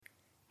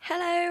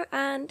Hello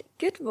and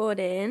good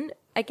morning.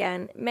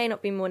 Again, it may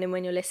not be morning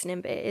when you're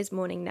listening, but it is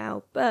morning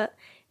now. But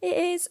it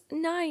is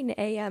 9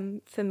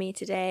 a.m. for me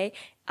today.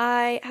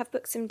 I have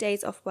booked some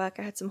days off work.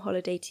 I had some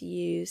holiday to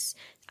use.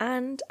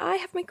 And I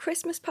have my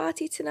Christmas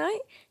party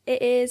tonight.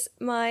 It is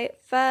my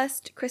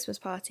first Christmas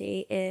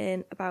party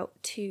in about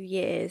 2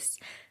 years.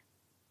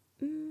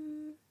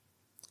 2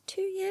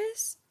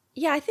 years?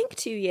 Yeah, I think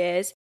 2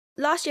 years.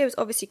 Last year was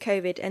obviously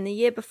COVID, and the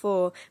year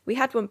before we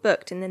had one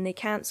booked and then they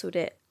cancelled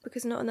it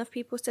because not enough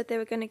people said they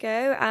were going to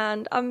go,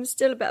 and I'm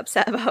still a bit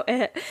upset about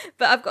it.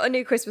 But I've got a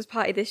new Christmas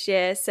party this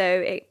year, so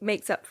it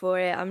makes up for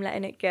it. I'm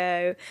letting it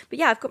go. But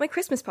yeah, I've got my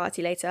Christmas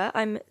party later.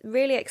 I'm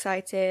really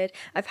excited.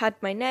 I've had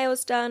my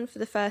nails done for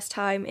the first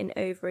time in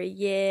over a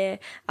year.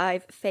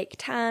 I've fake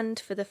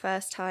tanned for the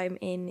first time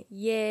in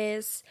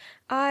years.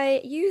 I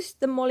used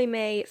the Molly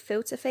May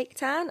filter fake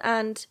tan,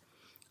 and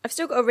I've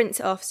still got to rinse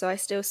it off, so I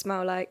still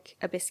smell like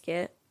a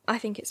biscuit. I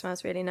think it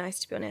smells really nice,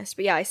 to be honest.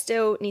 But yeah, I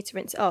still need to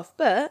rinse it off.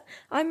 But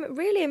I'm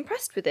really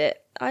impressed with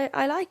it.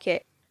 I like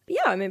it. But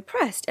yeah, I'm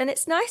impressed. And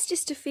it's nice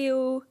just to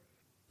feel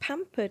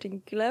pampered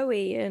and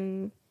glowy.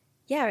 And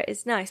yeah, it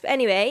is nice. But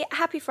anyway,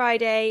 happy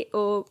Friday,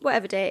 or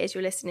whatever day it is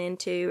you're listening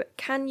to.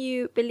 Can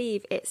you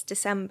believe it's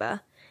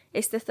December?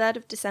 It's the 3rd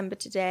of December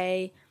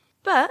today.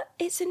 But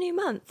it's a new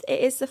month.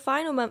 It is the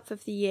final month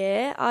of the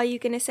year. Are you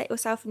going to set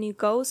yourself new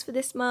goals for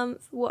this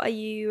month? What are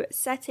you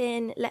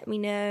setting? Let me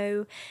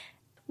know.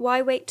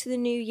 Why wait to the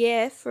new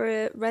year for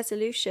a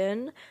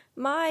resolution?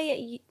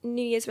 My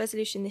New Year's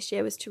resolution this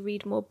year was to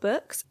read more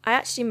books. I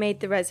actually made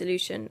the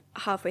resolution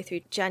halfway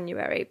through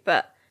January,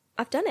 but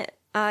I've done it.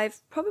 I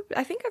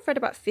think I've read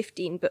about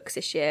 15 books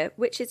this year,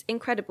 which is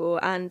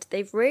incredible, and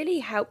they've really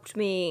helped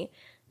me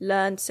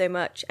learn so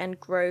much and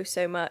grow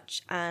so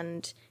much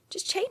and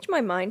just change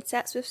my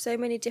mindsets with so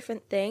many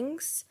different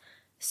things.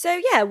 So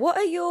yeah, what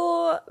are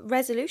your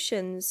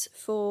resolutions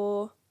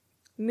for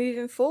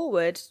moving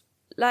forward?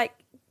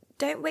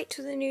 Don't wait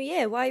till the new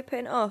year. Why are you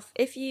putting it off?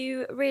 If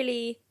you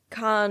really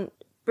can't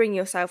bring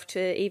yourself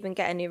to even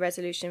get a new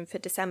resolution for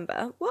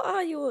December, what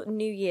are your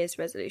New Year's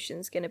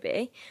resolutions going to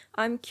be?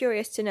 I'm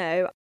curious to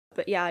know.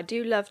 But yeah, I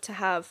do love to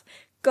have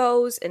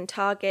goals and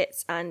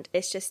targets, and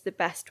it's just the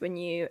best when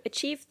you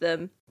achieve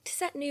them, to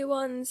set new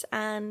ones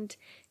and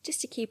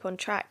just to keep on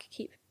track,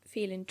 keep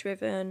feeling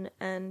driven,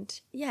 and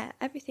yeah,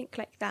 everything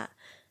like that.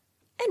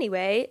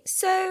 Anyway,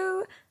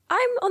 so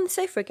I'm on the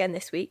sofa again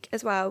this week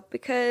as well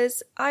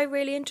because I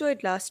really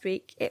enjoyed last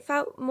week. It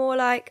felt more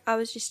like I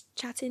was just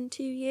chatting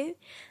to you,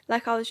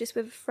 like I was just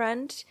with a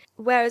friend.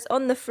 Whereas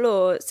on the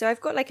floor, so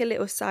I've got like a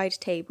little side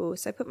table,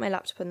 so I put my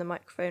laptop and the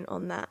microphone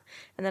on that,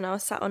 and then I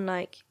was sat on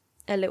like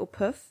a little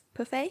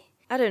puffet?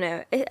 I don't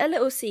know, a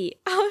little seat.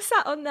 I was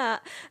sat on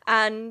that,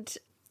 and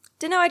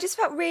I just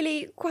felt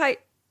really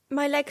quite,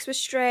 my legs were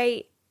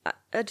straight.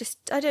 I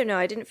don't know,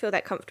 I didn't feel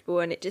that comfortable,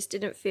 and it just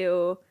didn't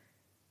feel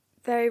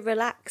very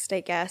relaxed, I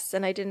guess,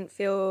 and I didn't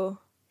feel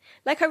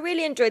like I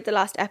really enjoyed the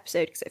last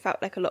episode because it felt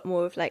like a lot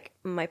more of like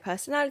my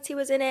personality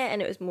was in it,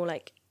 and it was more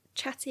like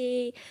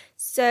chatty.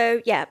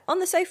 So yeah, on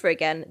the sofa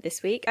again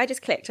this week. I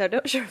just clicked. I'm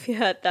not sure if you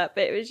heard that,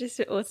 but it was just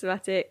an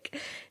automatic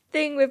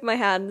thing with my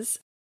hands.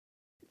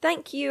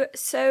 Thank you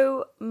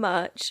so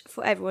much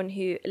for everyone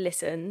who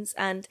listens,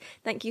 and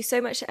thank you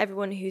so much to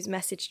everyone who's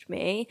messaged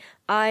me.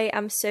 I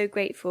am so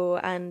grateful,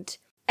 and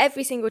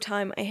every single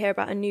time I hear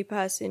about a new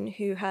person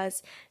who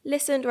has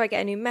listened, or I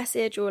get a new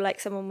message, or like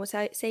someone will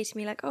say to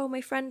me like, oh,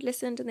 my friend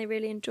listened and they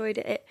really enjoyed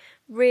it, it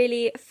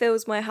really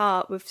fills my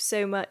heart with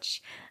so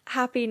much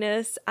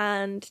happiness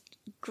and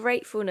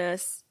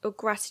gratefulness, or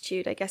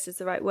gratitude, I guess is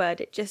the right word.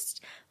 It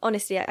just,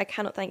 honestly, I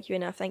cannot thank you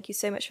enough. Thank you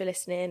so much for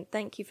listening.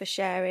 Thank you for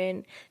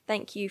sharing.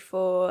 Thank you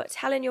for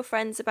telling your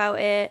friends about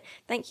it.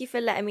 Thank you for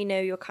letting me know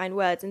your kind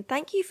words. And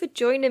thank you for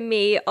joining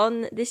me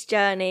on this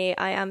journey.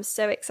 I am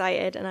so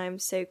excited and I'm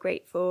so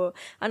grateful.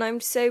 And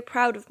I'm so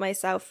proud of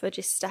myself for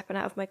just stepping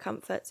out of my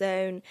comfort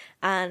zone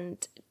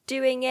and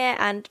doing it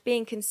and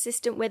being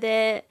consistent with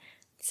it.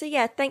 So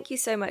yeah, thank you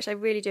so much. I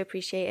really do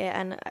appreciate it.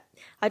 And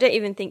I don't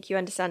even think you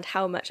understand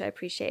how much I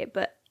appreciate it,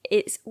 but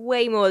it's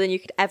way more than you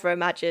could ever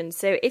imagine.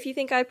 So if you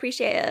think I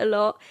appreciate it a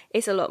lot,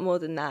 it's a lot more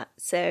than that.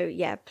 So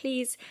yeah,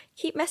 please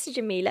keep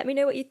messaging me. Let me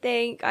know what you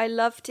think. I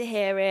love to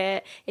hear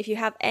it. If you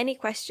have any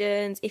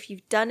questions, if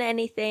you've done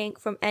anything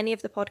from any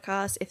of the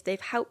podcasts, if they've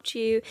helped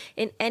you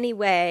in any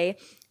way,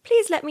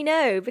 please let me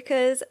know,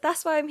 because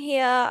that's why I'm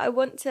here. I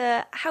want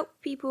to help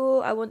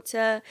people. I want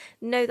to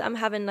know that I'm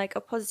having like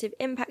a positive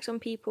impact on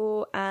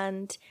people.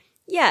 And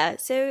yeah,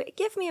 so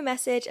give me a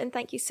message, and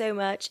thank you so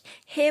much.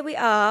 Here we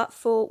are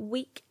for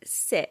week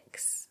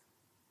 6.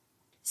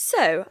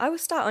 So I will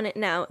start on it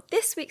now.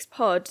 This week's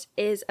pod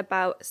is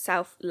about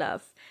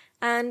self-love,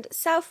 and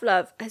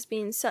self-love has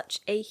been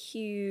such a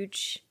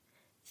huge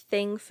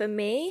thing for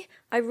me.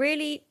 I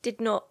really did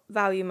not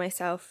value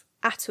myself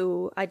at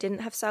all. I didn't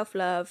have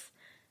self-love.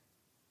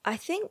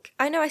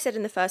 I know I said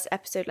in the first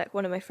episode, like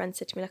one of my friends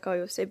said to me like, oh,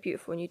 you're so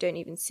beautiful and you don't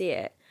even see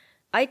it.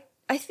 I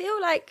feel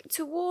like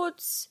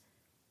towards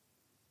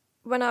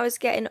when I was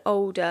getting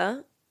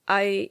older,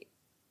 I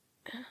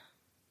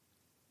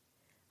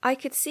I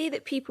could see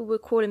that people were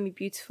calling me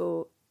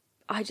beautiful.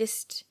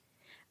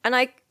 And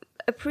I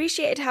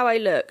appreciated how I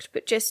looked,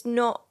 but just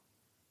not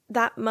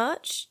that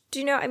much. Do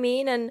you know what I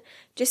mean? And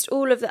just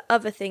all of the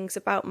other things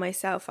about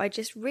myself, I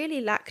just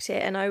really lacked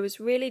it. And I was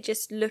really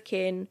just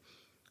looking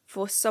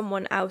for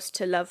someone else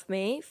to love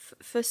me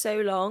for so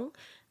long.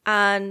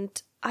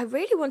 And I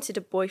really wanted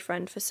a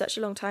boyfriend for such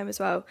a long time as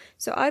well.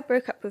 So I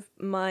broke up with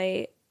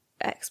my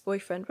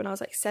ex-boyfriend when I was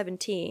like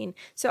 17.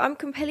 So I'm a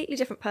completely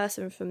different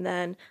person from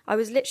then. I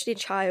was literally a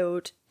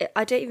child.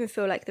 I don't even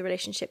feel like the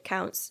relationship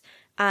counts.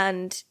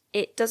 And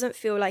it doesn't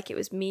feel like it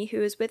was me who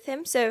was with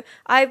him. So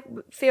I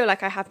feel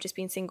like I have just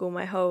been single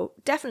my whole,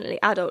 definitely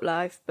adult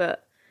life.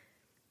 But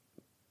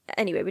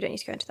anyway, we don't need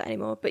to go into that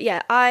anymore. But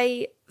yeah,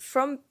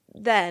 from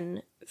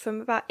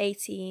about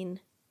 18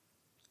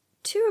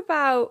 to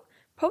about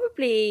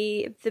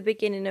probably the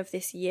beginning of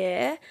this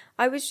year,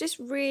 I was just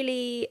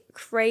really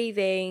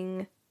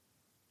craving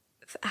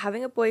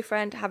having a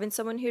boyfriend, having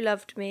someone who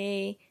loved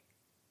me.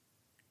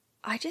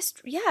 I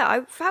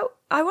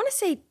want to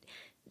say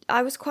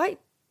I was quite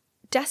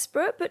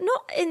desperate, but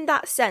not in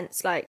that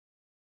sense. Like,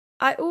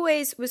 I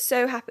always was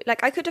so happy.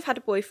 Like, I could have had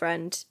a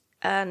boyfriend,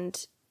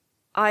 and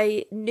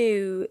I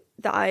knew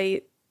that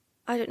I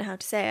don't know how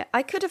to say it.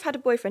 I could have had a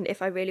boyfriend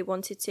if I really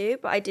wanted to,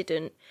 but I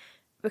didn't,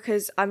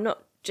 because I'm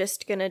not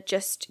just gonna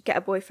get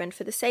a boyfriend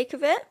for the sake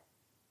of it.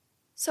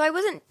 So I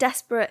wasn't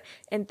desperate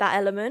in that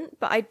element,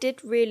 but I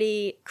did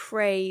really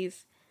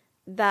crave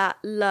that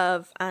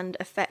love and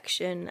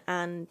affection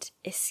and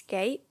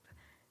escape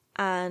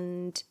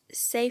and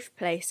safe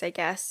place, I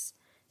guess.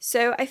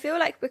 So I feel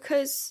like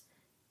because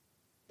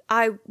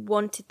I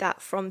wanted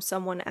that from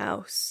someone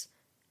else,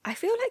 I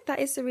feel like that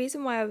is the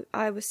reason why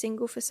I was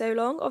single for so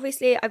long.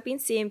 Obviously, I've been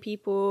seeing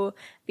people,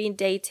 been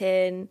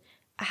dating,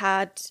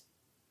 had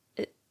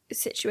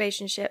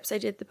situationships. I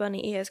did the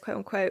bunny ears, quote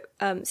unquote,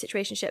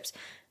 situationships.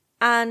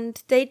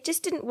 And they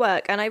just didn't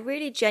work. And I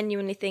really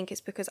genuinely think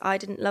it's because I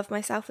didn't love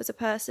myself as a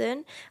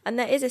person. And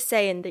there is a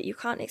saying that you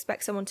can't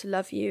expect someone to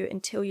love you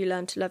until you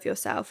learn to love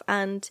yourself.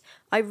 And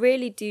I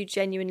really do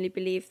genuinely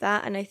believe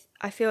that. And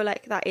I feel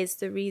like that is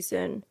the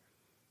reason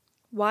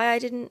why I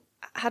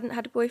hadn't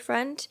had a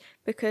boyfriend,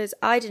 because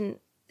I didn't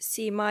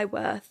see my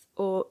worth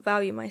or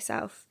value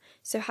myself.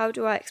 So how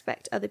do I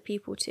expect other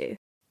people to?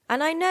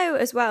 And I know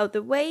as well,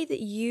 the way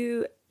that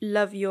you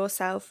love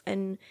yourself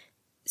and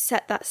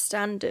set that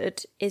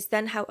standard is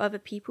then how other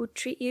people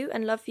treat you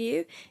and love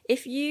you.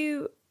 If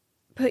you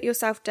put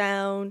yourself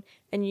down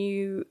and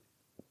you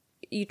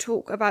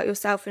talk about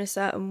yourself in a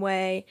certain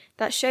way,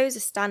 that shows a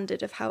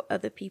standard of how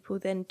other people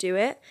then do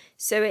it.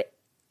 So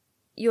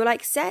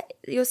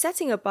you're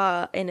setting a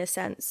bar in a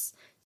sense.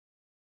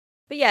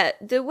 But yeah,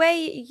 the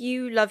way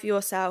you love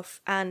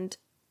yourself and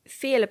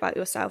feel about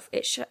yourself,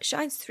 it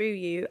shines through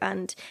you,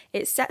 and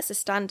it sets a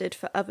standard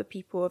for other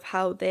people of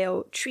how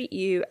they'll treat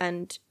you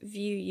and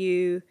view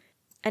you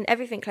and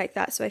everything like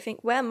that. So I think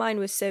where mine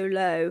was so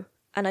low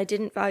and I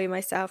didn't value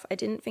myself, I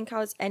didn't think I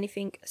was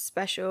anything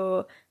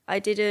special,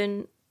 I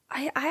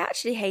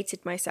actually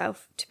hated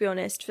myself, to be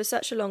honest, for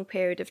such a long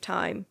period of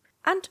time.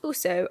 And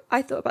also,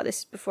 I thought about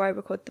this before I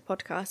recorded the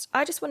podcast,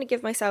 I just want to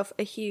give myself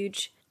a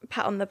huge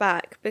pat on the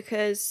back,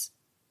 because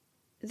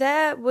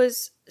there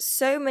was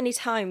so many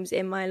times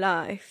in my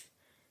life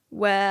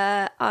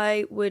where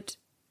I would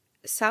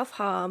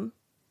self-harm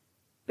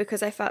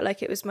because I felt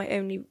like it was my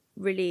only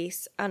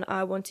release, and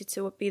I wanted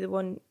to be the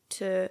one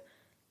to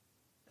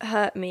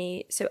hurt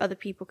me so other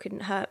people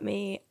couldn't hurt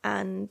me.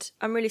 And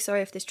I'm really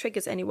sorry if this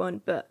triggers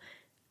anyone, but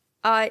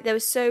there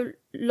was so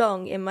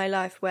long in my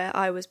life where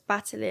I was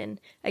battling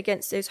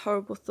against those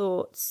horrible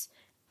thoughts,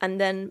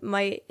 and then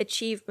my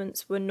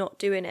achievements were not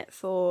doing it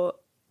for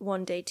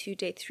 1 day, 2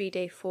 day, 3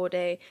 day, 4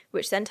 day,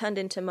 which then turned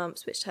into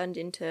months, which turned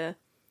into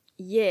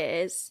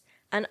years.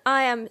 And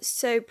I am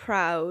so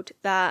proud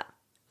that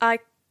I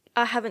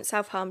haven't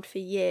self-harmed for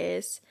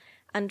years,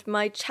 and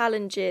my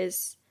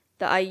challenges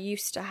that I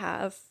used to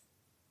have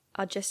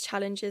are just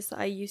challenges that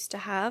I used to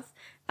have.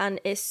 And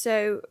it's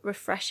so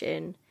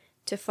refreshing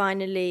to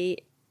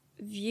finally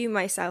view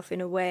myself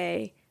in a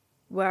way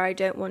where I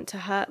don't want to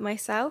hurt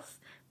myself,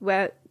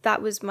 where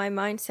that was my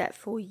mindset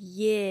for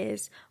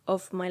years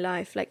of my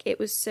life. Like, it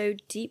was so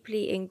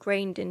deeply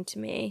ingrained into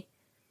me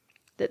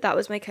that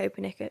was my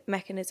coping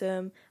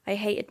mechanism. I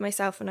hated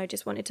myself and I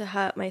just wanted to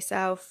hurt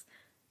myself.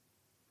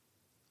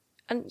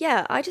 And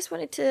yeah, I just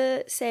wanted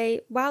to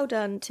say well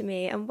done to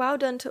me, and well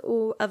done to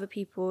all other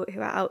people who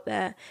are out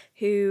there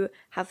who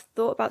have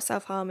thought about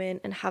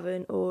self-harming and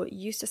haven't, or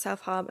used to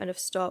self-harm and have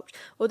stopped,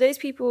 or those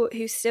people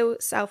who still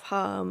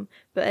self-harm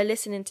but are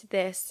listening to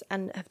this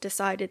and have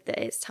decided that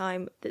it's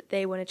time that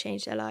they want to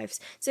change their lives.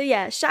 So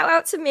yeah, shout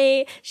out to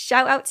me,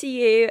 shout out to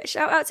you,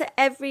 shout out to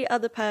every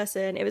other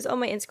person. It was on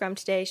my Instagram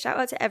today. Shout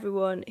out to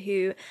everyone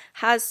who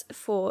has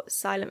fought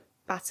silent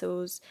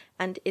battles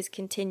and is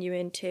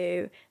continuing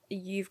to.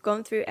 You've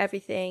gone through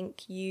everything,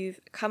 you've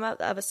come out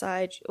the other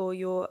side, or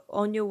you're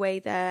on your way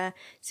there.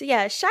 So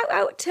yeah, shout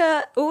out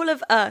to all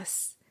of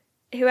us.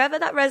 Whoever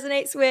that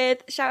resonates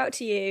with, shout out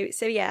to you.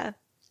 So yeah,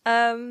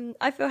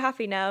 I feel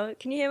happy now.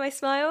 Can you hear my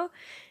smile?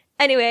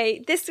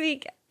 Anyway, this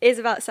week is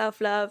about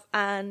self-love,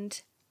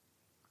 and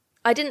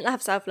I didn't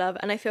have self-love,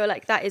 and I feel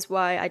like that is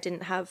why I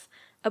didn't have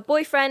a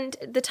boyfriend.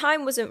 The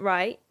time wasn't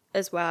right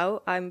as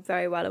well. I'm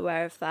very well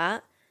aware of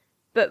that.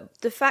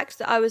 But the fact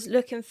that I was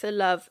looking for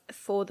love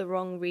for the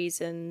wrong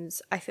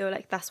reasons, I feel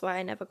like that's why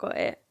I never got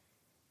it.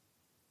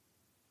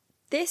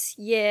 This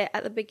year,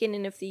 at the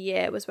beginning of the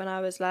year, was when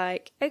I was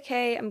like,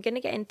 okay, I'm going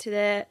to get into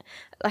it.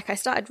 Like, I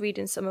started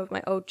reading some of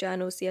my old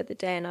journals the other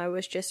day, and I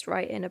was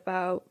writing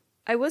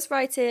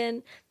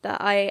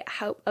that I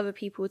help other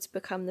people to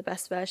become the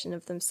best version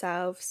of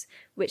themselves,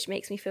 which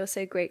makes me feel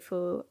so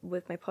grateful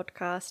with my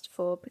podcast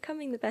for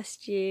becoming the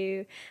best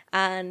you.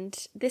 And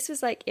this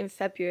was like in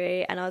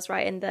February, and I was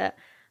writing that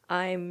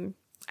I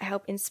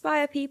help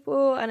inspire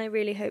people, and I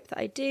really hope that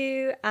I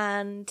do.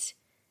 And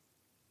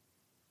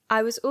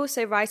I was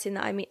also writing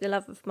that I meet the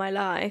love of my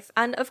life.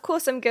 And of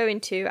course I'm going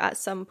to at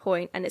some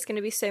point, and it's going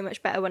to be so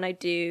much better when I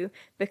do,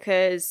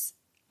 because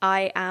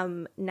I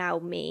am now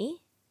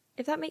me,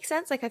 if that makes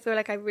sense. Like, I feel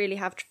like I really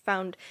have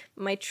found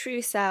my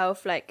true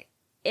self, like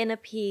inner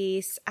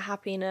peace,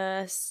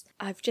 happiness.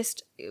 I've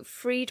just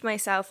freed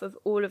myself of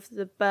all of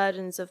the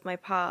burdens of my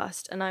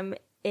past, and I'm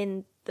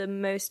in the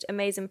most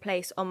amazing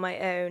place on my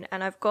own,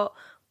 and I've got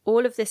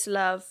all of this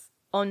love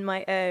on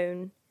my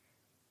own.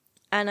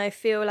 And I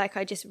feel like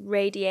I just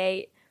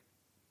radiate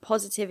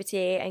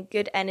positivity and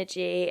good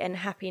energy and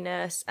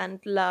happiness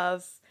and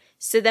love.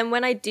 So then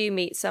when I do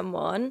meet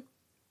someone,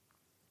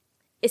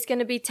 it's going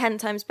to be 10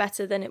 times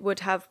better than it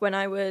would have when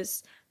I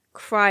was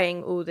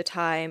crying all the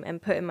time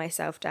and putting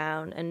myself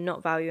down and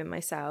not valuing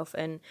myself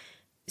and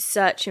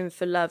searching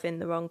for love in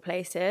the wrong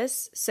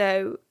places.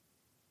 So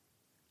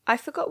I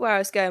forgot where I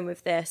was going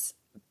with this,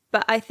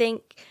 but I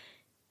think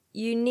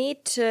you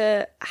need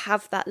to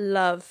have that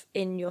love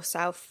in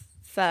yourself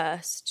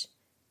first.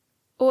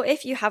 Or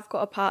if you have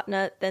got a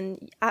partner,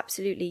 then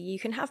absolutely you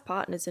can have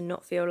partners and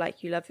not feel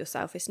like you love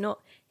yourself. It's not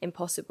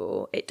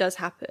impossible. It does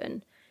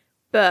happen.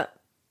 But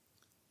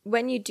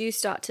when you do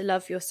start to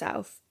love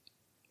yourself,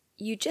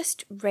 you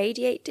just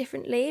radiate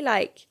differently.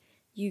 Like,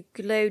 you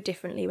glow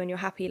differently when you're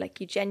happy,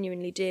 like you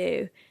genuinely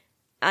do.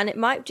 And it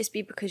might just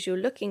be because you're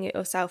looking at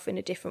yourself in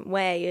a different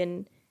way.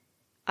 And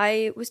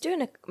I was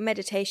doing a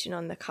meditation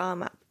on the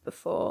Calm app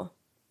before,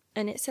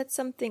 and it said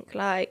something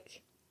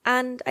like,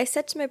 "And I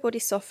said to my body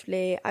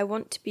softly, I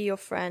want to be your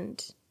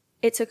friend.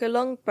 It took a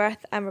long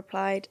breath and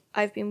replied,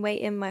 I've been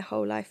waiting my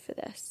whole life for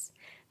this."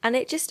 And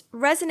it just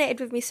resonated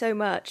with me so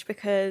much,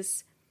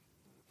 because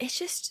it's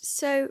just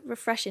so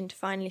refreshing to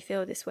finally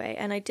feel this way.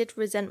 And I did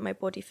resent my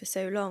body for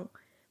so long,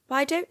 but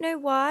I don't know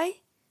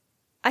why.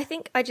 I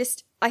think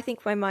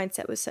my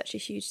mindset was such a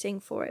huge thing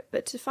for it.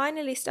 But to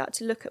finally start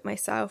to look at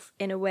myself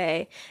in a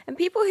way, and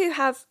people who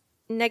have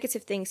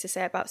negative things to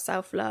say about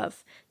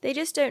self-love, they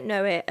just don't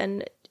know it.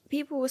 And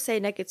people will say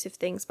negative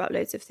things about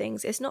loads of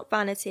things. It's not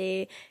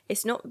vanity.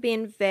 It's not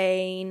being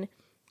vain.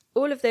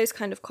 All of those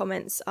kind of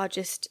comments are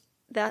just,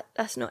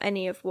 that's not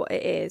any of what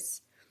it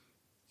is.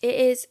 It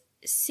is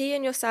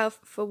seeing yourself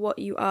for what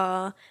you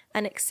are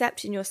and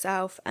accepting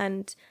yourself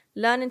and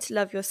learning to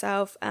love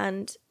yourself,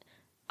 and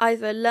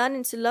either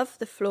learning to love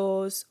the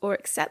flaws or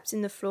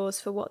accepting the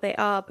flaws for what they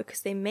are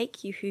because they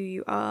make you who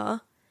you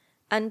are,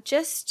 and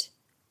just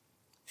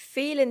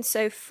feeling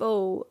so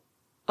full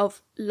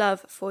of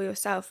love for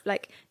yourself.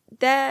 Like,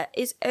 there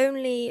is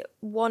only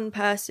one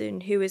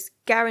person who is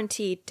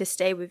guaranteed to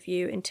stay with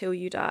you until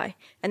you die,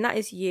 and that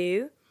is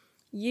you.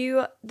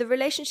 The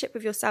relationship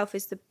with yourself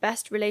is the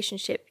best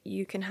relationship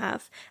you can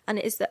have, and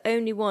it is the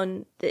only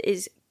one that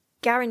is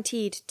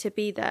guaranteed to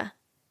be there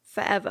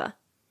forever.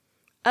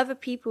 Other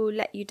people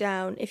let you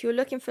down. If you're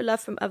looking for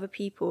love from other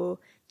people,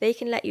 they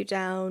can let you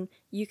down.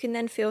 You can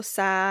then feel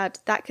sad.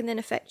 That can then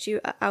affect you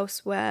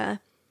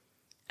elsewhere.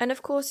 And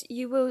of course,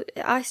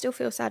 I still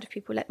feel sad if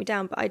people let me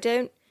down, but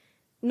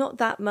not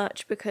that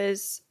much,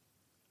 because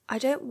I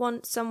don't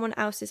want someone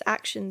else's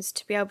actions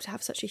to be able to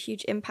have such a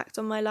huge impact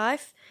on my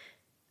life.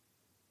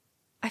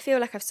 I feel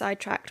like I've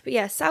sidetracked. But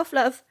yeah,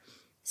 self-love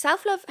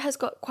has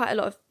got quite a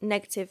lot of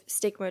negative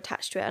stigma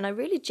attached to it. And I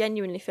really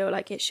genuinely feel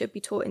like it should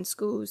be taught in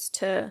schools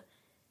to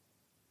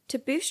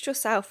boost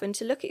yourself and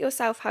to look at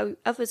yourself how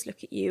others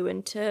look at you,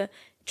 and to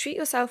treat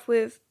yourself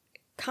with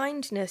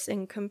kindness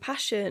and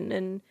compassion,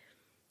 and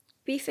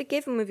be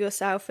forgiving with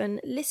yourself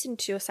and listen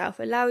to yourself.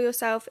 Allow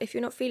yourself, if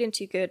you're not feeling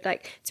too good.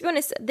 Like, to be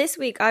honest, this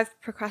week I've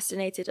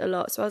procrastinated a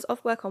lot. So I was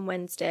off work on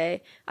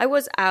Wednesday. I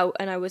was out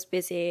and I was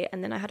busy,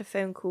 and then I had a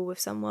phone call with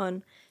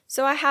someone.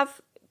 So I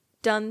have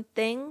done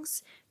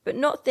things, but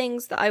not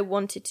things that I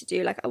wanted to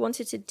do. Like, I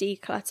wanted to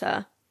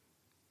declutter.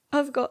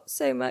 I've got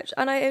so much,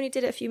 and I only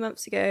did it a few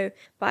months ago,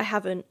 but I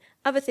haven't.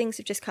 Other things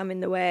have just come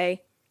in the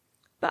way.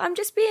 But I'm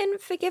just being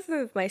forgiving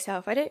with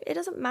myself. It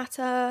doesn't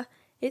matter.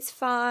 It's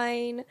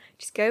fine.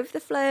 Just go with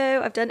the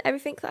flow. I've done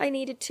everything that I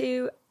needed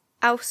to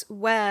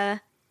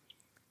elsewhere.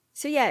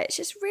 So yeah, it's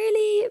just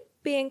really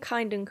being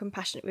kind and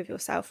compassionate with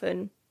yourself,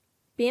 and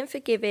being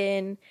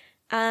forgiving,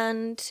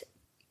 and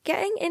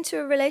getting into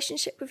a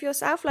relationship with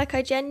yourself. Like,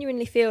 I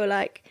genuinely feel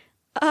like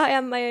I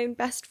am my own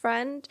best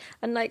friend,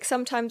 and like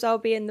sometimes I'll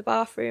be in the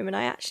bathroom and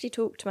I actually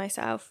talk to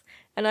myself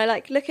and I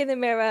like look in the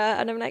mirror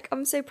and I'm like,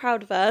 I'm so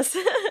proud of us.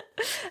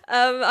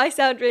 I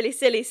sound really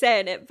silly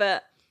saying it,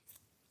 but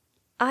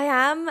I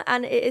am,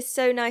 and it is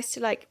so nice to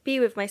like be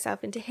with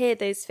myself and to hear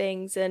those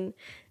things, and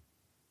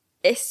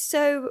it's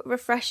so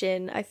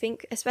refreshing, I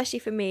think, especially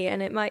for me,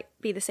 and it might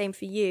be the same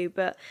for you,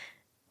 but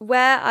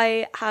where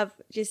I have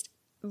just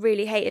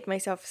really hated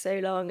myself for so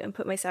long and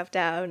put myself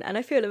down, and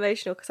I feel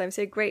emotional because I'm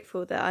so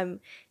grateful that I'm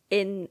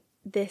in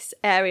this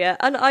area,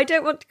 and I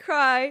don't want to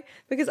cry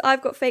because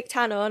I've got fake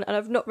tan on and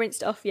I've not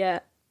rinsed it off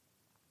yet.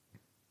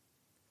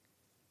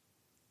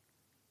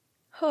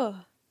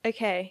 Oh,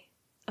 okay.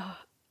 Oh,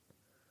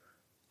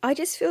 I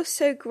just feel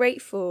so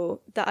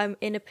grateful that I'm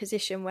in a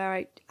position where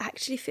I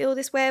actually feel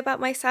this way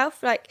about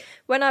myself. Like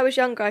when I was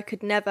younger, I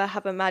could never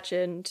have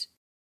imagined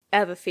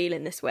ever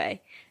feeling this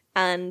way.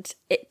 And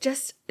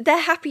they're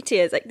happy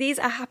tears. Like these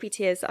are happy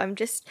tears.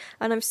 And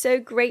I'm so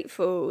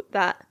grateful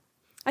that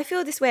I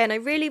feel this way. And I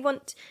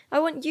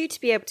want you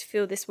to be able to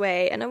feel this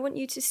way. And I want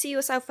you to see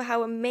yourself for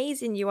how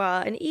amazing you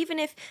are. And even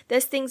if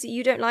there's things that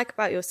you don't like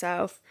about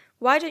yourself,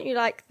 why don't you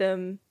like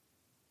them?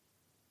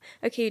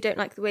 Okay, you don't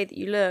like the way that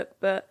you look,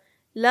 but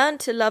learn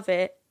to love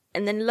it,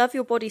 and then love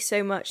your body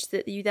so much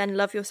that you then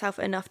love yourself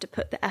enough to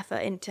put the effort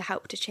in to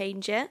help to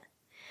change it.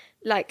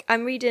 Like,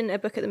 I'm reading a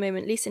book at the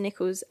moment, Lisa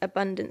Nichols'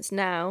 Abundance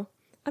Now.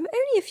 I'm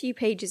only a few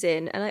pages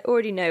in, and I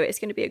already know it's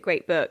going to be a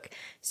great book.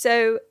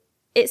 So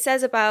it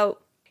says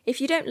about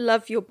if you don't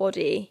love your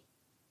body,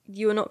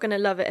 you're not going to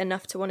love it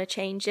enough to want to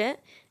change it.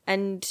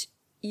 And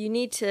you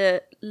need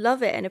to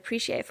love it and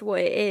appreciate it for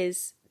what it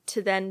is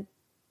to then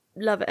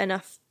love it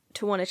enough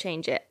to want to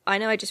change it. I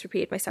know I just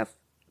repeated myself,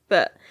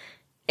 but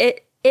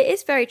it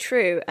is very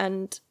true.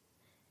 And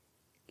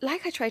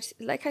like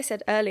I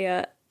said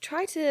earlier,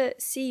 try to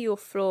see your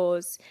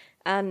flaws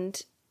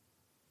and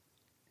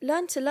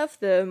learn to love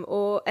them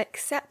or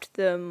accept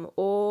them,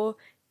 or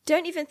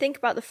don't even think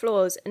about the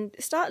flaws and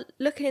start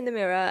looking in the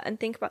mirror and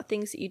think about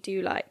things that you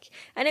do like.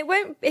 And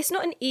it's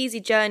not an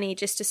easy journey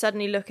just to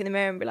suddenly look in the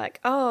mirror and be like,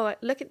 oh,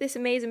 look at this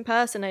amazing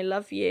person, I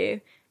love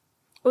you.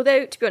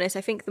 Although, to be honest,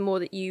 I think the more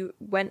that you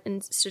went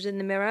and stood in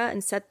the mirror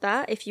and said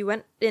that, if you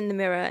went in the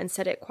mirror and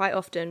said it quite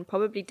often,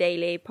 probably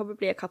daily,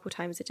 probably a couple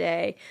times a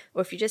day,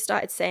 or if you just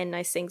started saying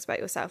nice things about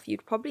yourself,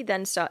 you'd probably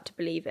then start to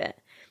believe it.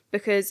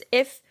 Because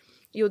if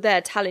you're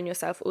there telling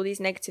yourself all these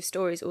negative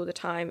stories all the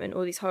time and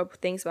all these horrible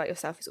things about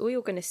yourself, it's all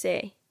you're going to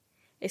see.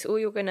 It's all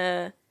your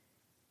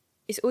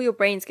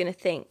brain's going to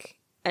think.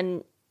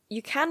 And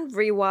you can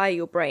rewire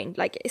your brain.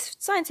 Like, it's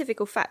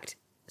scientific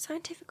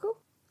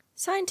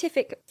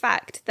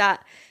fact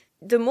that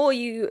the more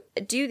you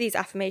do these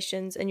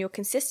affirmations and you're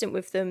consistent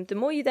with them, the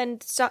more you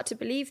then start to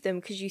believe them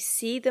because you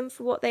see them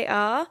for what they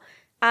are.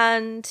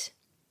 And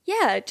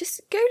yeah,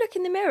 just go look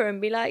in the mirror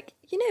and be like,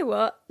 you know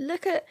what,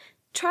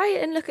 try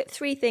and look at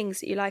 3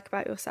 things that you like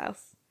about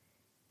yourself.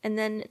 And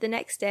then the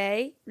next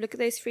day, look at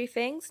those 3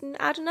 things and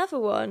add another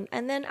one,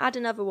 and then add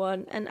another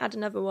one and add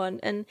another one.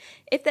 And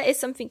if there is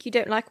something you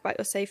don't like about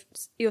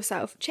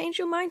yourself, change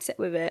your mindset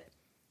with it.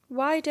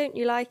 Why don't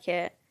you like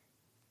it?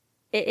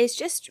 It is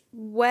just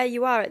where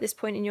you are at this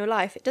point in your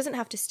life. It doesn't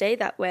have to stay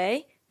that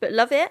way, but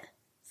love it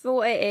for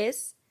what it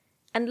is,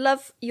 and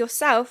love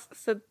yourself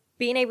for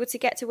being able to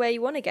get to where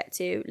you want to get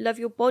to. Love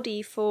your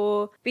body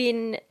for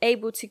being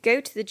able to go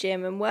to the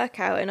gym and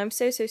work out. And I'm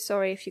so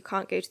sorry if you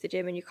can't go to the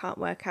gym and you can't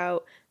work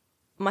out.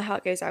 My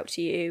heart goes out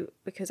to you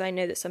because I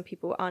know that some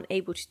people aren't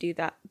able to do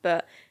that.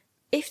 But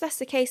if that's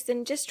the case,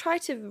 then just try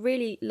to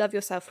really love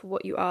yourself for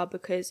what you are,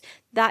 because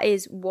that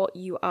is what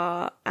you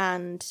are.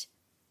 And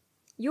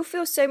you'll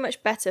feel so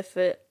much better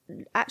for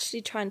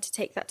actually trying to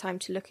take that time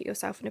to look at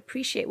yourself and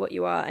appreciate what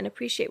you are and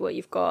appreciate what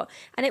you've got.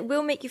 And it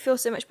will make you feel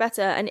so much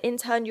better. And in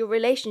turn, your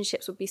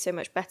relationships will be so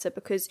much better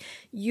because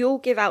you'll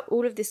give out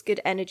all of this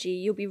good energy.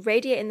 You'll be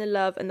radiating the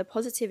love and the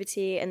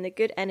positivity and the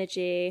good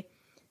energy.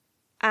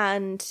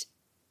 And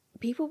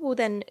people will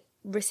then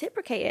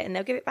reciprocate it and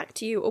they'll give it back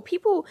to you. Or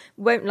people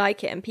won't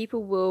like it and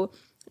people will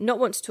not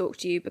want to talk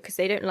to you because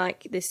they don't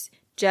like this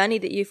journey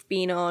that you've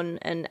been on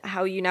and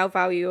how you now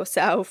value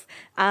yourself,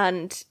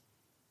 and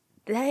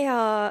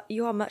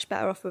you are much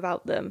better off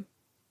without them.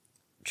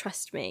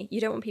 Trust me, you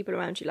don't want people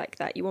around you like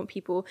that. You want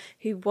people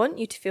who want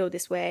you to feel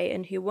this way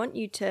and who want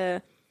you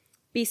to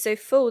be so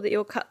full that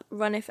your cup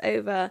runneth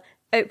over.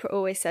 Oprah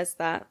always says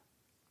that.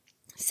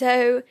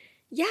 So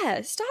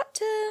yeah, start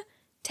to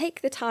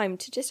take the time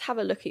to just have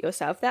a look at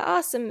yourself. There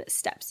are some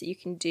steps that you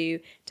can do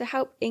to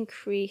help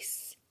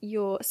increase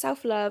your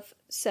self-love.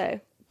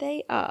 So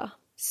they are: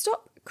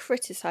 stop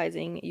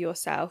criticizing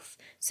yourself.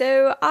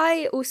 So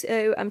I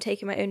also am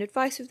taking my own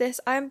advice with this.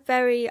 I am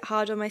very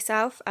hard on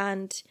myself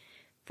and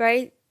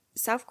very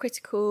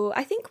self-critical.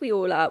 I think we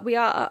all are. We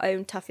are our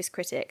own toughest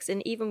critics.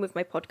 And even with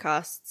my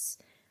podcasts,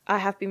 I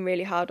have been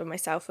really hard on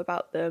myself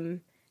about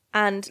them.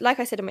 And like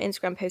I said in my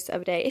Instagram post the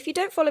other day, if you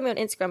don't follow me on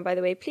Instagram, by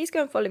the way, please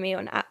go and follow me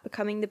on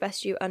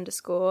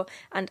 @becomingthebestyou_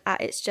 and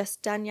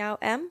 @itsjustdanielle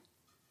M.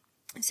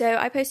 So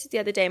I posted the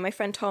other day, my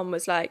friend Tom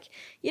was like,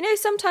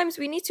 sometimes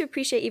we need to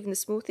appreciate even the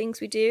small things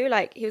we do.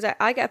 Like, he was like,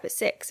 I get up at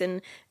 6,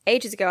 and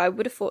ages ago I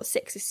would have thought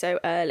 6 is so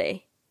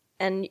early.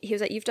 And he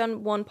was like, you've done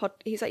 5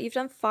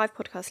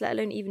 podcasts, let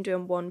alone even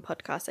doing one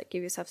podcast. Like,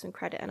 give yourself some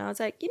credit. And I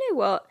was like, you know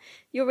what?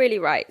 You're really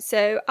right.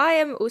 So I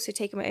am also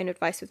taking my own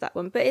advice with that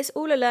one. But it's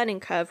all a learning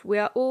curve. We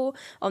are all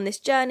on this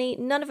journey.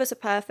 None of us are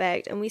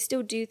perfect. And we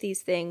still do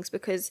these things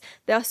because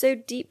they are so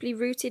deeply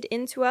rooted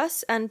into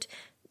us. And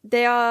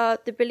they are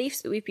the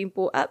beliefs that we've been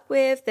brought up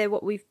with. They're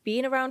what we've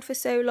been around for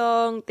so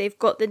long. They've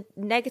got the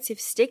negative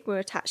stigma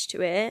attached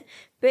to it,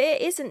 but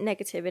it isn't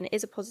negative and it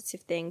is a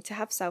positive thing to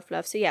have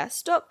self-love. So yeah,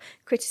 stop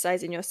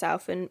criticizing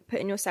yourself and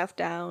putting yourself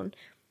down,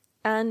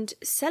 and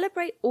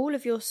celebrate all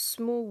of your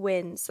small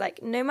wins.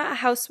 Like, no matter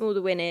how small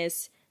the win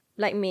is,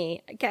 like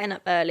me, getting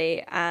up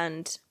early,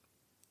 and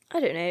I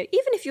don't know,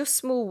 even if your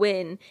small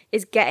win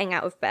is getting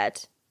out of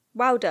bed,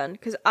 well done,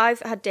 because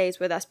I've had days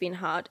where that's been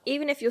hard.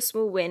 Even if your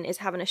small win is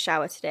having a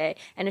shower today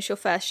and it's your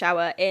first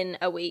shower in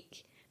a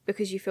week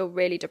because you feel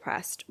really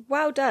depressed,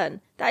 well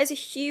done. That is a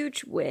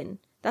huge win.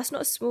 That's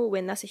not a small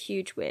win, that's a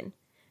huge win.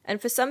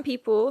 And for some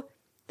people,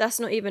 that's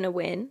not even a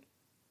win.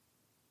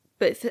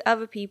 But for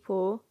other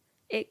people,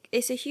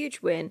 it's a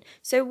huge win.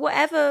 So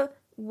whatever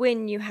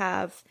win you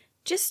have,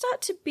 just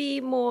start to be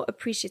more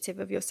appreciative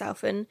of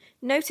yourself and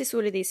notice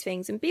all of these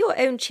things and be your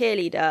own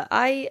cheerleader.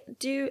 I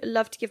do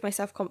love to give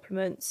myself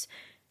compliments,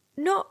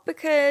 not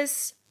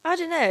because, I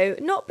don't know,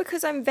 not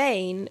because I'm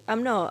vain.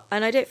 I'm not,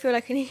 and I don't feel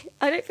like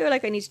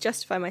I need to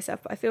justify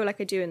myself, but I feel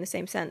like I do in the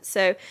same sense.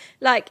 So,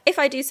 like, if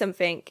I do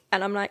something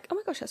and I'm like, oh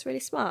my gosh, that's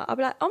really smart, I'll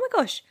be like, oh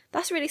my gosh,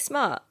 that's really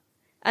smart.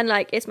 And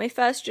like, it's my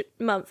first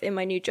month in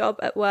my new job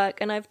at work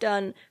and I've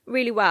done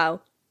really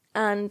well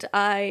and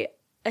I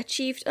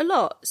achieved a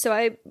lot. So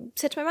I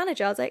said to my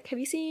manager, I was like, have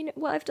you seen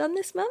what I've done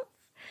this month?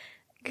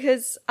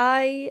 Because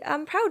I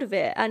am proud of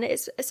it, and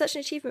it's such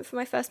an achievement for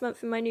my first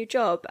month in my new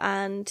job.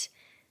 And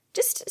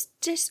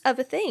just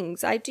other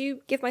things, I do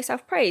give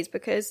myself praise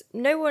because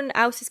no one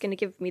else is going to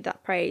give me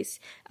that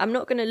praise. I'm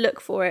not going to look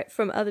for it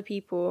from other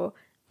people.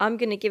 I'm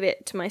going to give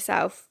it to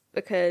myself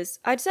because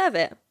I deserve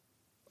it.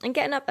 And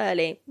getting up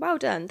early, well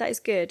done, that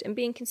is good. And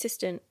being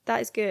consistent, that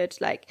is good.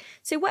 Like,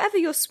 so whatever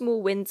your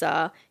small wins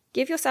are,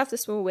 give yourself the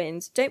small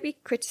wins. Don't be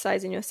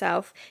criticizing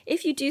yourself.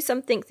 If you do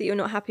something that you're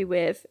not happy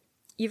with,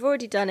 you've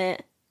already done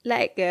it.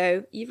 Let it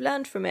go. You've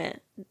learned from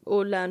it,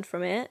 or learned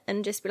from it,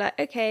 and just be like,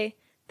 okay,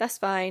 that's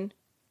fine.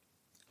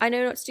 I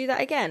know not to do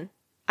that again.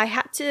 I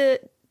had to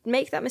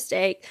make that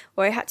mistake,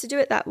 or I had to do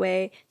it that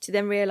way to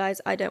then realize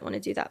I don't want to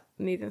do that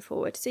moving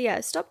forward. So yeah,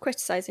 stop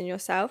criticizing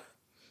yourself.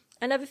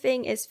 Another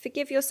thing is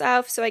forgive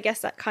yourself. So I guess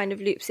that kind of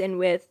loops in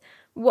with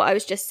what I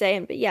was just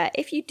saying. But yeah,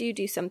 if you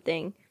do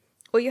something,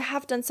 or you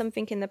have done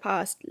something in the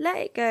past, let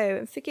it go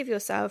and forgive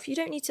yourself. You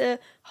don't need to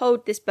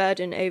hold this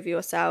burden over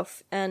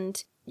yourself.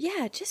 And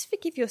yeah, just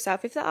forgive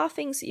yourself. If there are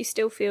things that you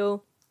still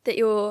feel that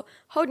you're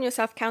holding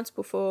yourself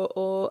accountable for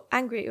or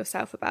angry at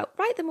yourself about,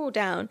 write them all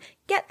down,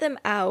 get them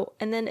out.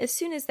 And then as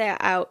soon as they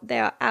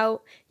are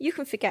out. You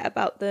can forget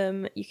about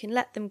them, you can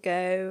let them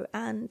go,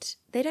 and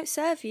they don't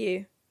serve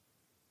you.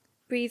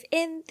 Breathe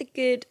in the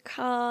good,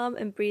 calm,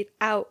 and breathe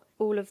out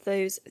all of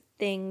those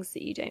things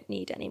that you don't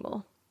need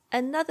anymore.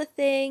 Another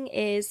thing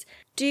is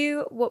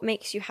do what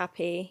makes you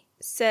happy.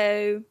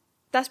 So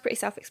that's pretty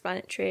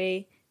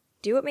self-explanatory.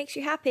 Do what makes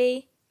you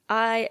happy.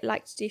 I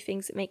like to do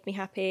things that make me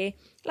happy.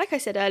 Like I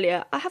said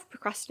earlier, I have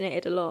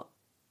procrastinated a lot.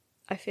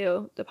 I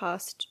feel the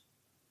past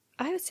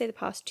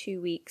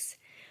 2 weeks.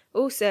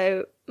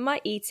 Also, my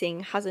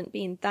eating hasn't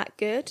been that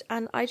good,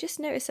 and I just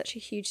notice such a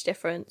huge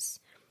difference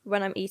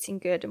when I'm eating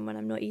good and when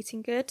I'm not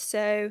eating good.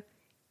 So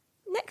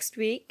next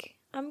week,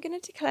 I'm going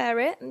to declare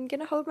it. I'm going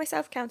to hold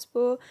myself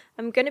accountable.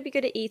 I'm going to be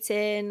good at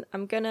eating.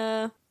 I'm going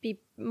to be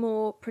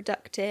more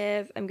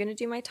productive. I'm going to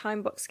do my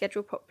time box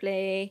schedule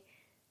properly.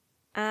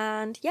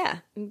 And yeah,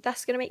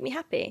 that's going to make me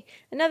happy.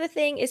 Another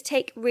thing is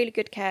take really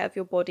good care of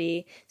your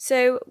body.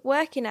 So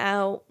working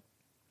out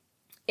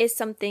is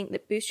something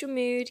that boosts your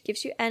mood,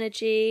 gives you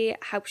energy,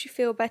 helps you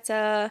feel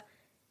better.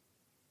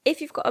 If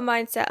you've got a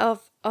mindset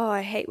of, oh,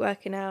 I hate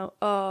working out,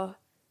 oh,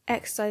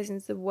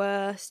 exercising's the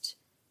worst,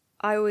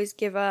 I always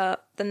give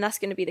up, then that's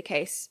going to be the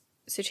case.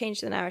 So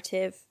change the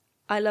narrative.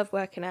 I love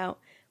working out.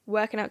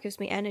 Working out gives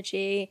me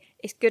energy.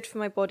 It's good for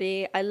my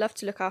body. I love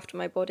to look after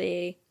my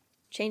body.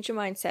 Change your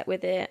mindset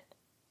with it.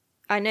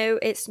 I know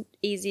it's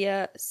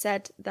easier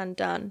said than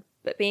done,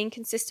 but being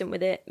consistent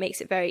with it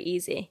makes it very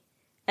easy.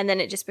 And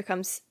then it just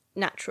becomes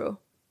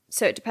natural.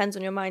 So it depends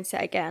on your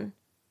mindset again.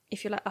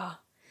 If you're like, oh,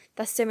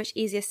 that's so much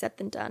easier said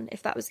than done.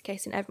 If that was the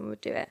case, then everyone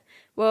would do it.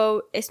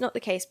 Well, it's not the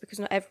case because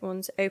not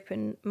everyone's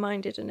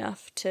open-minded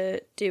enough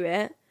to do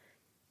it.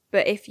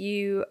 But if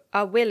you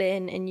are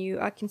willing and you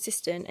are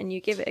consistent and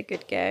you give it a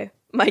good go,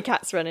 my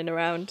cat's running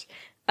around.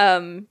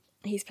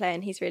 He's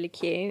playing. He's really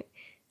cute.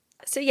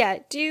 So yeah,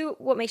 do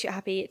what makes you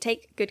happy.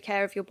 Take good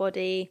care of your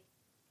body.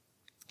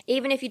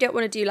 Even if you don't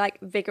want to do like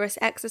vigorous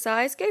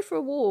exercise, go for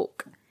a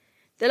walk.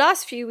 the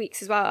last few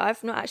weeks as well,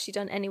 I've not actually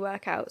done any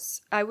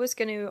workouts. I was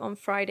going to on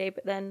Friday,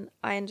 but then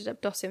I ended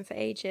up dossing for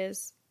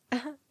ages.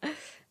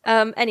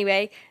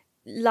 Anyway,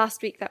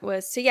 last week that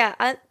was. So yeah,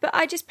 but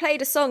I just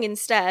played a song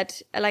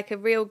instead, like a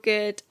real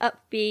good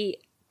upbeat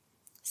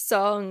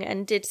song,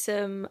 and did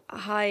some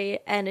high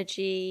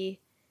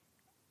energy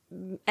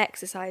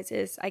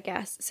exercises, I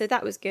guess. So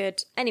that was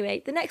good.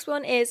 Anyway, the next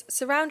one is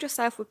surround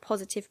yourself with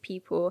positive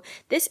people.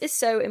 This is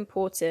so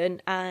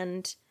important,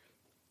 and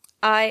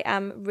I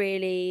am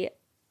really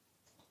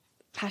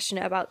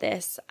passionate about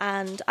this,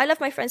 and I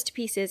love my friends to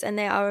pieces and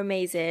they are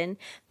amazing.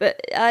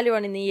 But earlier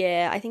on in the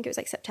year, I think it was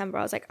like September,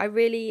 I was like, I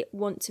really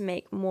want to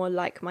make more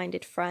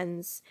like-minded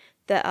friends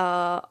that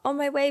are on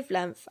my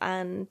wavelength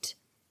and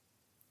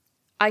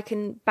I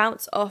can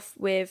bounce off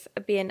with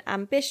being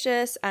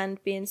ambitious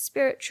and being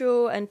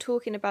spiritual and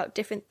talking about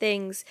different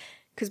things,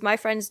 because my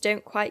friends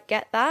don't quite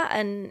get that,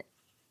 and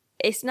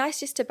it's nice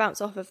just to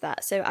bounce off of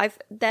that. So I've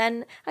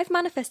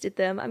manifested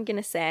them, I'm going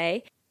to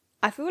say.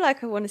 I feel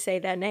like I want to say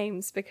their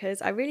names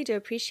because I really do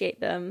appreciate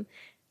them.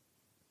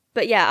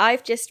 But yeah,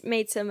 I've just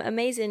made some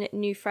amazing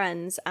new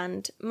friends,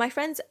 and my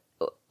friends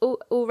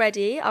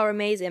already are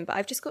amazing, but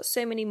I've just got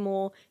so many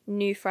more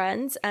new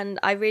friends, and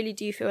I really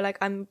do feel like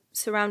I'm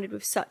surrounded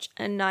with such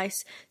a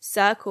nice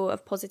circle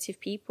of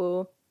positive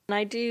people. And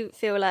I do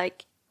feel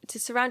like to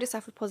surround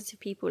yourself with positive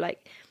people,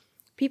 like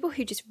people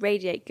who just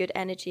radiate good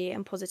energy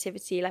and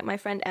positivity. Like my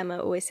friend Emma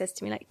always says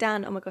to me, like,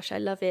 Dan, oh my gosh, I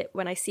love it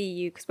when I see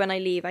you, because when I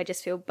leave I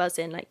just feel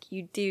buzzing. Like,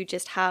 you do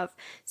just have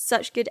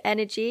such good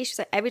energy. She's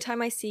like, every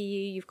time I see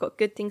you, you've got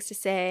good things to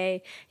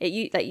say.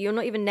 You're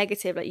not even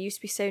negative. Like, you used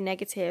to be so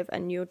negative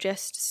and you're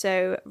just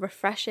so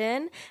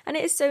refreshing, and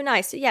it is so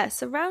nice. So yeah,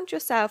 surround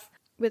yourself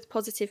with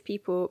positive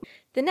people.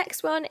 The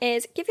next one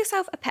is give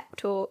yourself a pep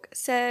talk.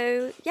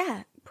 So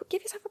yeah,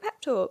 give yourself a pep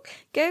talk.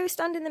 Go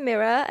stand in the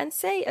mirror and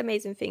say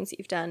amazing things that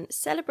you've done.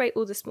 Celebrate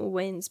all the small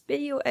wins. Be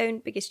your own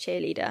biggest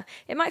cheerleader.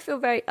 It might feel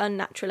very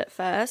unnatural at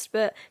first,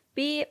 but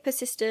be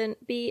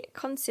persistent, be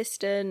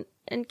consistent,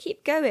 and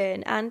keep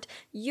going. And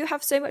you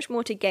have so much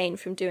more to gain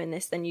from doing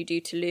this than you do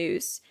to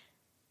lose.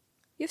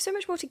 You have so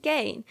much more to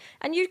gain.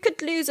 And you could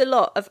lose a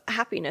lot of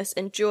happiness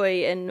and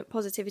joy and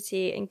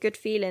positivity and good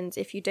feelings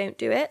if you don't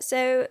do it.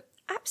 So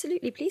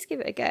absolutely, please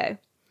give it a go.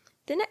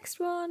 The next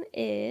one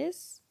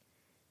is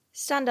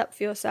stand up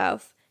for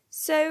yourself.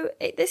 So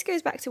this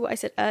goes back to what I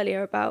said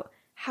earlier about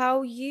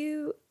how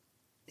you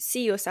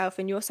see yourself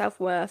and your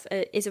self-worth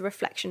is a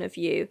reflection of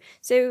you.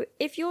 So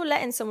if you're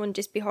letting someone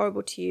just be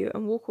horrible to you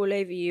and walk all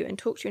over you and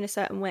talk to you in a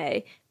certain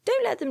way,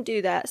 don't let them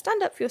do that.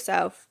 Stand up for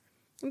yourself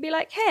and be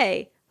like,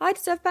 hey, I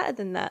deserve better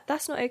than that.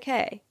 That's not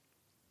okay.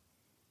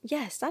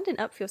 Yeah, standing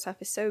up for yourself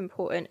is so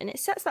important, and it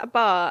sets that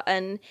bar,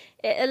 and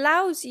it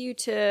allows you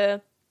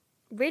to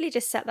really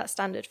just set that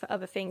standard for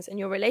other things and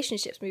your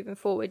relationships moving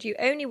forward. You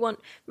only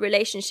want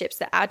relationships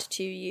that add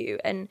to you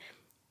and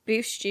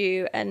boost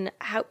you and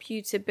help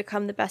you to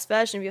become the best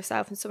version of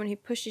yourself, and someone who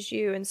pushes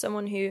you and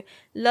someone who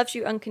loves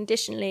you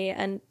unconditionally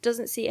and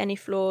doesn't see any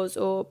flaws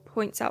or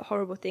points out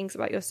horrible things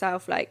about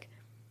yourself. Like,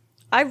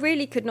 I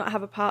really could not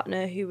have a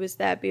partner who was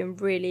there being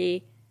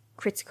really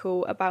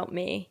critical about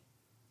me,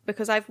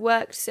 because I've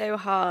worked so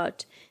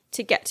hard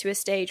to get to a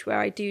stage where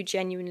I do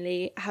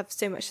genuinely have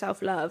so much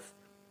self-love.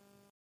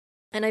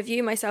 And I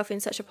view myself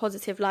in such a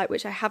positive light,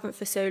 which I haven't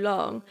for so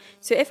long.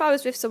 So if I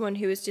was with someone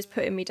who was just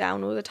putting me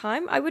down all the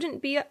time, I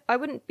wouldn't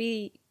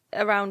be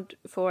around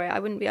for it. I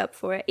wouldn't be up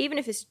for it. Even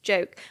if it's a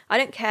joke. I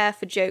don't care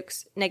for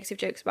jokes, negative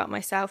jokes about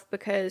myself,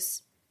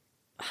 because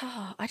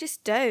I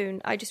just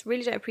don't. I just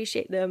really don't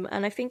appreciate them.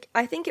 And I think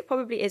it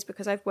probably is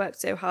because I've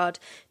worked so hard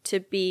to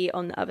be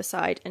on the other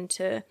side and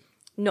to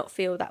not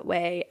feel that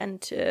way and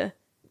to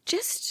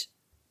just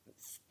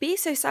be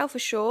so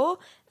self-assured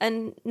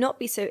and not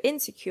be so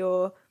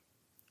insecure.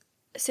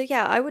 So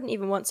yeah, I wouldn't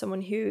even want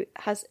someone who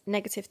has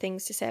negative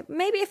things to say.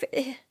 Maybe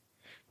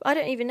I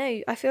don't even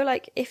know. I feel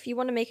like if you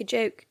want to make a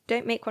joke,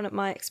 don't make one at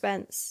my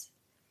expense.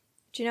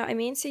 Do you know what I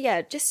mean? So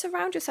yeah, just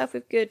surround yourself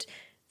with good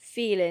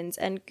feelings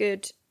and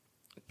good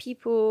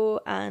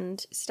people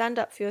and stand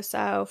up for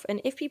yourself. And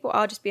if people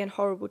are just being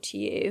horrible to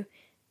you,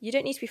 you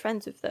don't need to be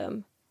friends with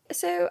them.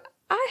 So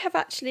I have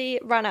actually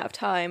run out of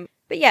time.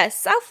 But yeah,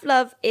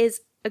 self-love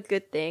is a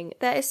good thing.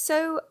 There is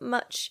so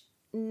much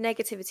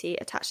negativity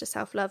attached to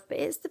self-love, but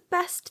it's the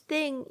best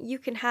thing you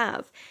can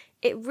have.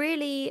 It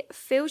really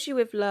fills you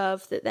with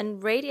love that then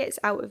radiates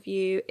out of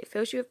you. It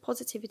fills you with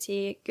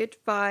positivity, good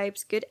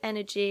vibes, good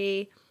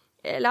energy.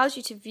 It allows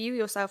you to view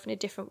yourself in a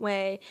different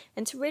way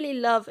and to really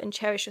love and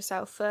cherish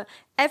yourself for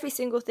every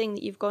single thing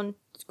that you've gone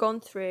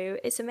through.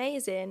 It's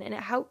amazing, and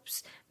it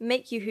helps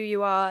make you who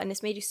you are, and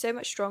it's made you so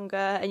much stronger,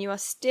 and you are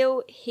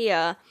still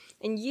here,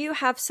 and you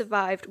have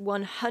survived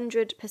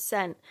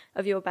 100%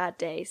 of your bad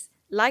days.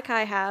 Like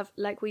I have,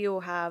 like we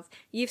all have.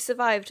 You've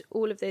survived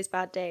all of those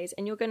bad days,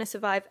 and you're going to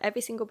survive every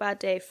single bad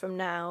day from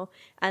now.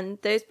 And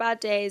those bad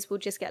days will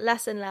just get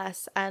less and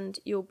less, and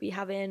you'll be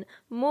having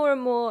more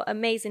and more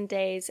amazing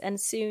days. And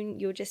soon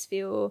you'll just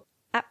feel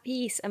at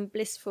peace and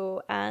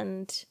blissful.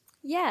 And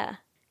yeah.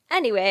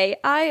 Anyway,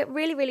 I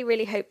really, really,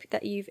 really hope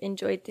that you've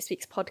enjoyed this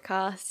week's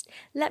podcast.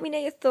 Let me know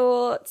your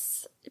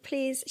thoughts.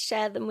 Please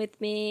share them with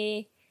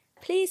me.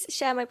 Please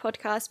share my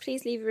podcast.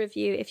 Please leave a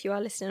review if you are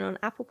listening on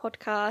Apple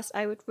Podcasts.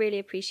 I would really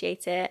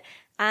appreciate it.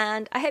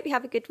 And I hope you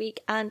have a good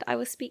week, and I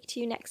will speak to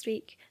you next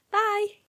week. Bye.